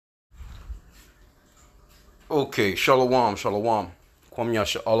Okay, shalom, shalom. Kwam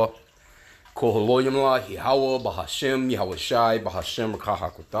Yasha'Allah. Koholoyim la, Yahweh, Bahashem, Yahweh Shai, Bahashem,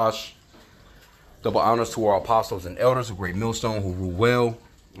 Rakahakwatash. Double honors to our apostles and elders, a great millstone who rule well,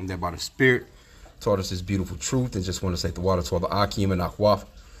 and that by the Spirit taught us this beautiful truth. And just want to say the water to all the Akim and Akwaf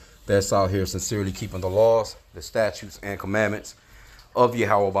that's out here sincerely keeping the laws, the statutes, and commandments of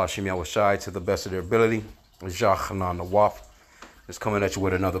Yahweh, Bahashem, Yahweh Shai to the best of their ability. Jachanan Nawaf. Just coming at you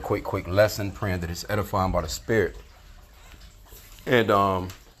with another quick lesson, praying that it's edifying by the Spirit. And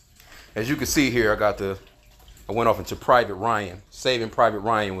as you can see here, I went off into Private Ryan. Saving Private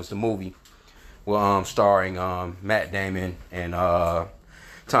Ryan was the movie, well, starring Matt Damon and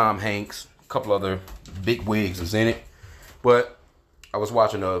Tom Hanks. A couple other big wigs was in it. But I was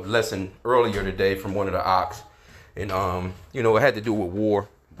watching a lesson earlier today from one of the ox, and it had to do with war,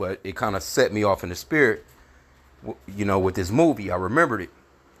 but it kind of set me off in the spirit. With this movie, I remembered it.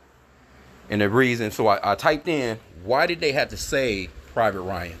 And the reason, so I typed in, why did they have to save Private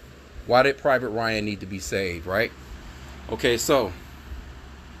Ryan? Why did Private Ryan need to be saved, right? Okay, so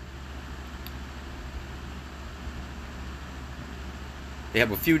they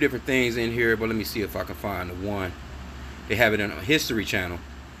have a few different things in here, but let me see if I can find the one. They have it on a History Channel.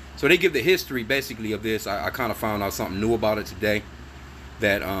 So they give the history, basically, of this. I kind of found out something new about it today.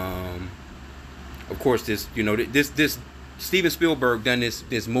 That, of course, this Steven Spielberg done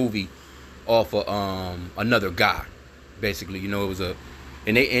this movie off of another guy, basically. It was it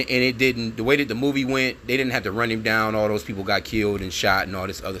didn't, the way that the movie went, they didn't have to run him down. All those people got killed and shot and all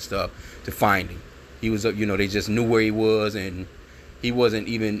this other stuff to find him. He was, they just knew where he was, and he wasn't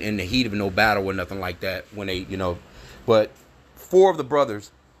even in the heat of no battle or nothing like that when they, but 4 of the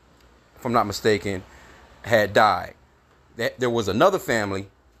brothers, if I'm not mistaken, had died. There was another family.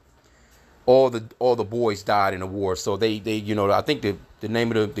 All the boys died in the war. So they I think the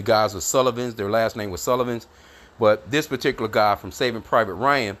name of the guys was Sullivans. Their last name was Sullivans. But this particular guy from Saving Private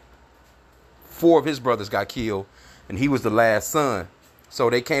Ryan, 4 of his brothers got killed, and he was the last son.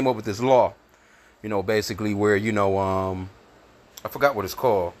 So they came up with this law, basically where, I forgot what it's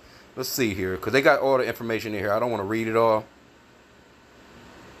called. Let's see here, because they got all the information in here. I don't want to read it all.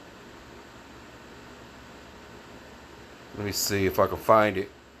 Let me see if I can find it.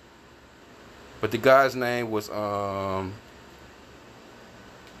 But the guy's name was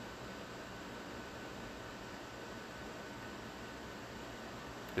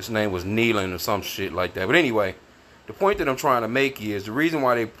his name was Neelan or some shit like that. But anyway, the point that I'm trying to make is the reason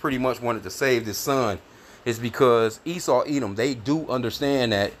why they pretty much wanted to save this son is because Esau, Edom, they do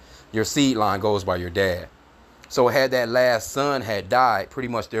understand that your seed line goes by your dad. So had that last son had died, pretty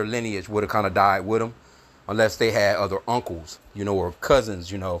much their lineage would have kind of died with them, unless they had other uncles, or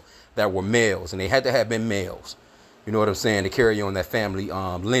cousins, that were males, and they had to have been males, you know what I'm saying, to carry on that family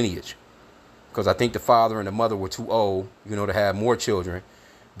lineage. Because I think the father and the mother were too old, to have more children.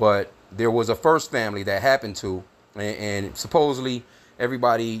 But there was a first family that happened to, and supposedly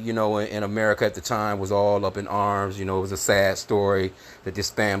everybody, in America at the time was all up in arms. It was a sad story that this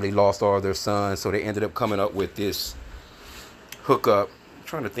family lost all their sons, so they ended up coming up with this hookup. I'm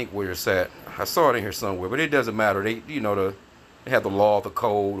trying to think where it's at. I saw it in here somewhere, but it doesn't matter. They, they had the law, the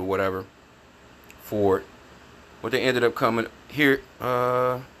code, or whatever for it. But they ended up coming here.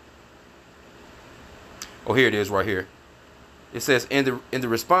 Oh, here it is right here. It says, in the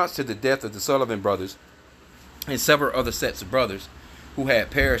response to the death of the Sullivan brothers and several other sets of brothers who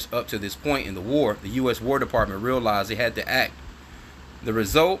had perished up to this point in the war, the U.S. War Department realized they had to act. The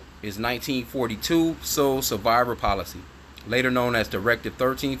result is 1942 Sole Survivor Policy, later known as Directive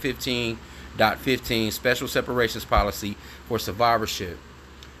 1315.15 Special Separations Policy for Survivorship.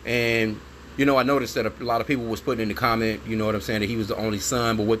 And, I noticed that a lot of people was putting in the comment, what I'm saying, that he was the only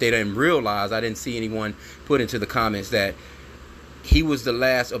son. But what they didn't realize, I didn't see anyone put into the comments that he was the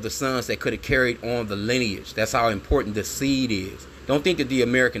last of the sons that could have carried on the lineage. That's how important the seed is. Don't think that the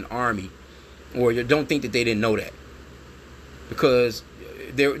American Army, or don't think that they didn't know that. Because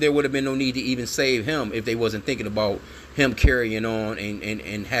there would have been no need to even save him if they wasn't thinking about him carrying on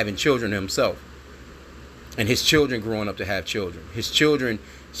and having children himself. And his children growing up to have children. His children's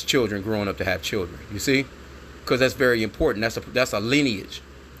children growing up to have children. You see? Because that's very important. That's a lineage.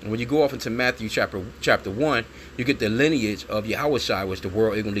 And when you go off into Matthew chapter 1, you get the lineage of Yahushua, which the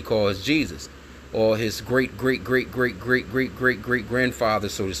world ignorantly calls Jesus, or his great grandfather,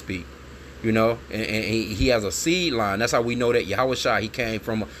 so to speak. And he has a seed line. That's how we know that Yahushua, he came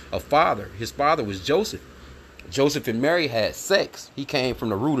from a father. His father was Joseph. Joseph and Mary had sex. He came from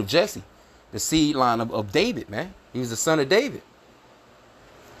the root of Jesse, the seed line of David, man. He was the son of David.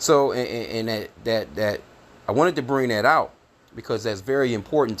 So, and that I wanted to bring that out because that's very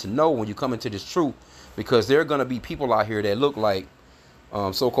important to know when you come into this truth, because there are going to be people out here that look like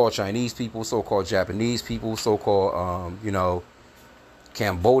so-called Chinese people, so-called Japanese people, so-called,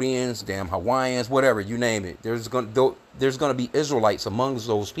 Cambodians, damn Hawaiians, whatever, you name it. There's going to be Israelites amongst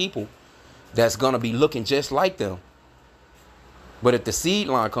those people that's going to be looking just like them. But if the seed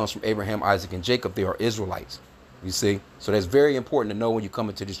line comes from Abraham, Isaac, and Jacob, they are Israelites. You see? So that's very important to know when you come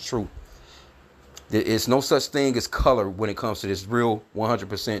into this truth. There is no such thing as color when it comes to this real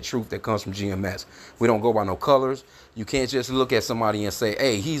 100% truth that comes from GMS. We don't go by no colors. You can't just look at somebody and say,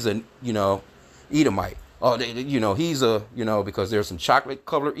 hey, he's a, Edomite. Oh, he's a, because there's some chocolate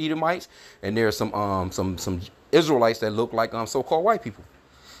colored Edomites, and there's some Israelites that look like so-called white people.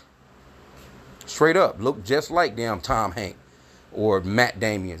 Straight up, look just like damn Tom Hanks or Matt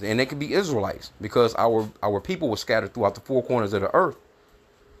Damien, and they could be Israelites, because our people were scattered throughout the four corners of the earth,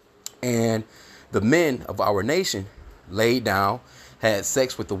 and the men of our nation laid down, had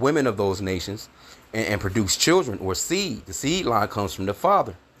sex with the women of those nations, and produced children or seed. The seed line comes from the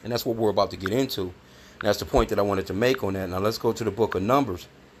Father, and that's what we're about to get into. And that's the point that I wanted to make on that. Now let's go to the book of Numbers.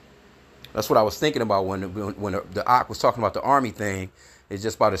 That's what I was thinking about when the Ak was talking about the army thing. It's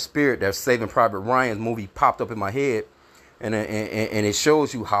just by the Spirit that Saving Private Ryan's movie popped up in my head. And it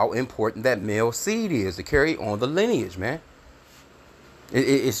shows you how important that male seed is to carry on the lineage, man.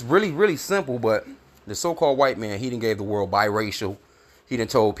 It's really, really simple, but the so-called white man, he done gave the world biracial. He done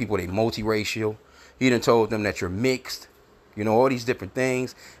told people they multiracial. He done told them that you're mixed. All these different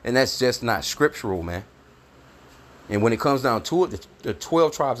things. And that's just not scriptural, man. And when it comes down to it, the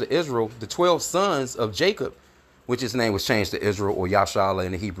 12 tribes of Israel, the 12 sons of Jacob, which his name was changed to Israel, or Yashala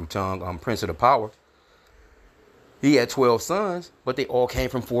in the Hebrew tongue, Prince of the Power. He had 12 sons, but they all came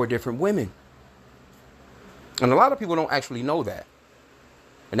from 4 different women. And a lot of people don't actually know that.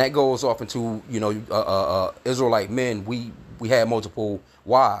 And that goes off into, Israelite men. We had multiple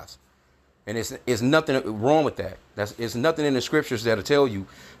wives. And it's nothing wrong with that. It's nothing in the scriptures that'll tell you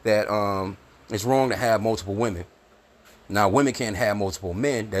that it's wrong to have multiple women. Now, women can't have multiple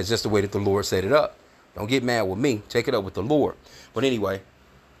men. That's just the way that the Lord set it up. Don't get mad with me. Take it up with the Lord. But anyway,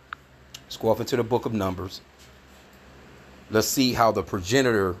 let's go off into the book of Numbers. Let's see how the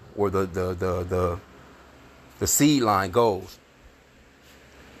progenitor or the seed line goes.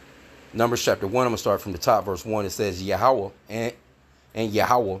 Numbers chapter 1, I'm going to start from the top, verse 1. It says, Yahweh and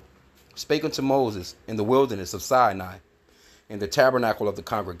Yahweh spake unto Moses in the wilderness of Sinai, in the tabernacle of the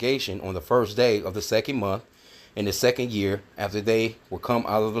congregation, on the first day of the second month, in the second year after they were come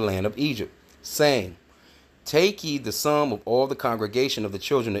out of the land of Egypt, saying, Take ye the sum of all the congregation of the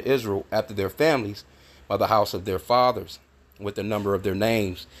children of Israel after their families, by the house of their fathers, with the number of their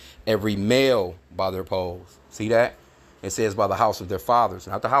names, every male by their poles. See that? It says by the house of their fathers,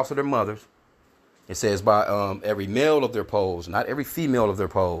 not the house of their mothers. It says by every male of their poles, not every female of their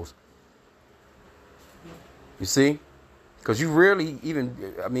poles. You see? Because you rarely even,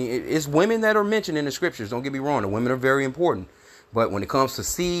 it's women that are mentioned in the scriptures. Don't get me wrong. The women are very important. But when it comes to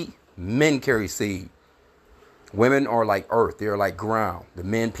seed, men carry seed. Women are like earth. They're like ground. The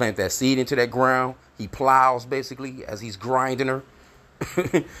men plant that seed into that ground. He plows basically as he's grinding her.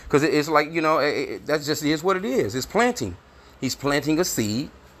 Because it's like, that just is what it is. It's planting. He's planting a seed.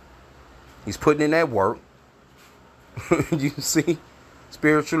 He's putting in that work. You see?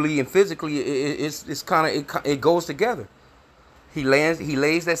 Spiritually and physically, it's kind of, it goes together. He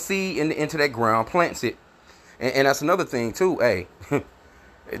lays that seed into that ground, plants it. And that's another thing too. Hey,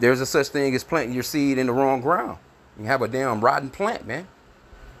 there's a such thing as planting your seed in the wrong ground. You have a damn rotten plant, man.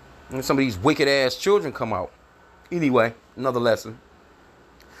 And some of these wicked ass children come out. Anyway, another lesson.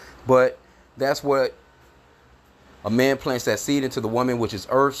 But that's what a man plants that seed into the woman, which is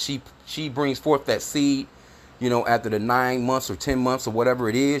earth. She brings forth that seed, after the 9 months or 10 months or whatever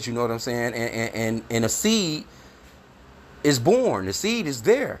it is, you know what I'm saying? And a seed is born. The seed is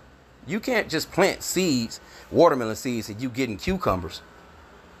there. You can't just plant seeds, watermelon seeds, and you getting cucumbers.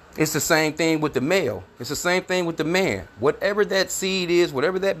 It's the same thing with the male. It's the same thing with the man. Whatever that seed is,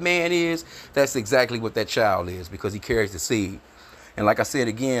 whatever that man is, that's exactly what that child is, because he carries the seed. And like I said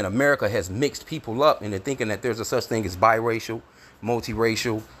again, America has mixed people up into thinking that there's a such thing as biracial,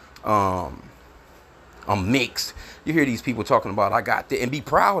 multiracial, I'm mixed. You hear these people talking about, I got that, and be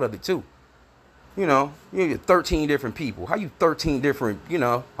proud of it too. You get 13 different people. How you 13 different,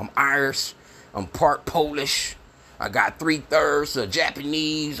 I'm Irish, I'm part Polish, I got 3/3 of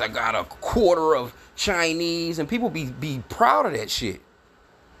Japanese, I got a quarter of Chinese, and people be proud of that shit.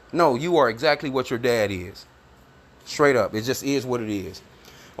 No, you are exactly what your dad is. Straight up. It just is what it is.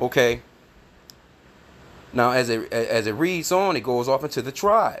 Okay. Now, as it reads on, it goes off into the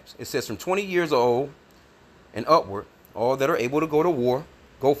tribes. It says from 20 years old and upward, all that are able to go to war,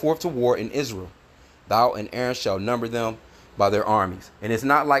 go forth to war in Israel. Thou and Aaron shall number them by their armies. And it's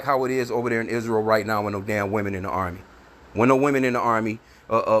not like how it is over there in Israel right now with no damn women in the army. With no women in the army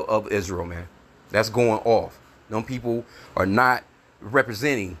of Israel, man. That's going off. Them people are not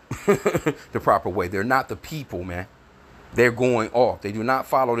representing the proper way. They're not the people, man. They're going off. They do not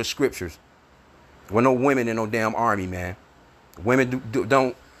follow the scriptures. With no women in no damn army, man. Women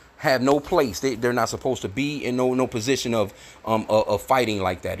don't have no place. They're not supposed to be in no position of fighting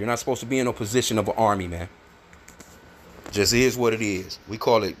like that. They're not supposed to be in no position of an army, man. Just is what it is. We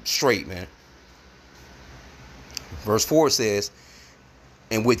call it straight, man. Verse 4 says,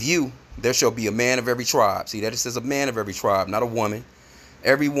 and with you there shall be a man of every tribe. See that? It says a man of every tribe, not a woman.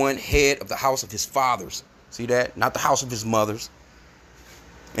 Everyone head of the house of his fathers. See that? Not the house of his mothers.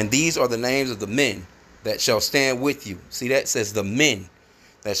 And these are the names of the men that shall stand with you. See that? It says the men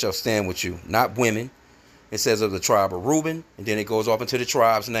that shall stand with you, not women. It says of the tribe of Reuben, and then it goes off into the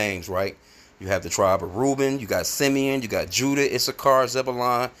tribes' names, right? You have the tribe of Reuben, you got Simeon, you got Judah, Issachar,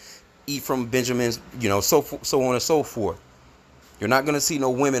 Zebulun, Ephraim, Benjamin, you know, so on and so forth. You're not going to see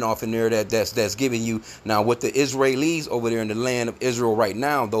no women off in there that's giving you. Now, what the Israelis over there in the land of Israel right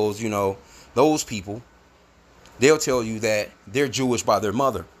now, those, you know, those people, they'll tell you that they're Jewish by their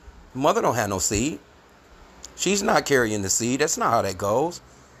mother. Mother don't have no seed. She's not carrying the seed. That's not how that goes.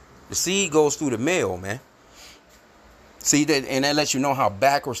 The seed goes through the male, man. See that, and that lets you know how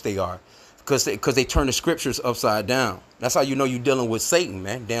backwards they are, because they turn the scriptures upside down. That's how you know you're dealing with Satan,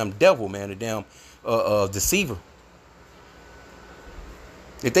 man. Damn devil, man. The damn deceiver.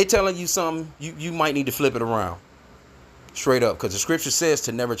 If they telling you something, you might need to flip it around. Straight up, because the scripture says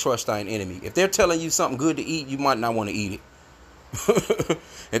to never trust thine enemy. If they're telling you something good to eat, you might not want to eat it.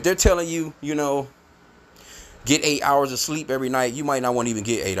 If they're telling you, you know, get 8 hours of sleep every night, you might not want to even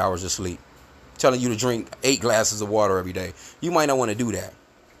get 8 hours of sleep. Telling you to drink 8 glasses of water every day, you might not want to do that.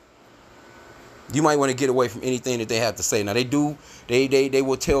 You might want to get away from anything that they have to say. Now they do, they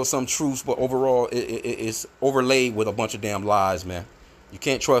will tell some truths, but overall it's overlaid with a bunch of damn lies, man. You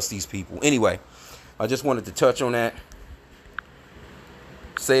can't trust these people. Anyway, I just wanted to touch on that.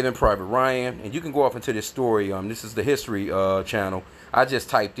 Saving Private Ryan, and you can go off into this story. This is the History channel. I just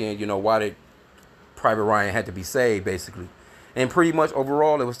typed in, you know, why did Private Ryan had to be saved, basically, and pretty much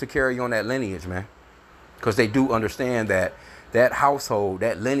overall it was to carry on that lineage, man, because they do understand that that household,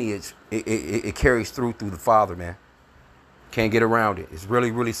 that lineage, it carries through the father, man. Can't get around it. It's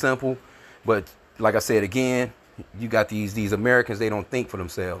really, really simple, but like I said again, you got these Americans, they don't think for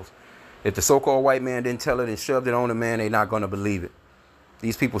themselves. If the so-called white man didn't tell it and shoved it on the man, they're not going to believe it.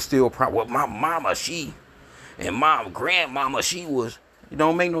 These people still, well, my mama, she, and my grandmama, she was. It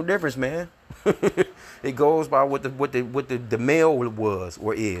don't make no difference, man. It goes by what the male was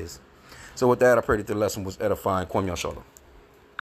or is. So with that, I pray that the lesson was edifying. Kwam Yashala.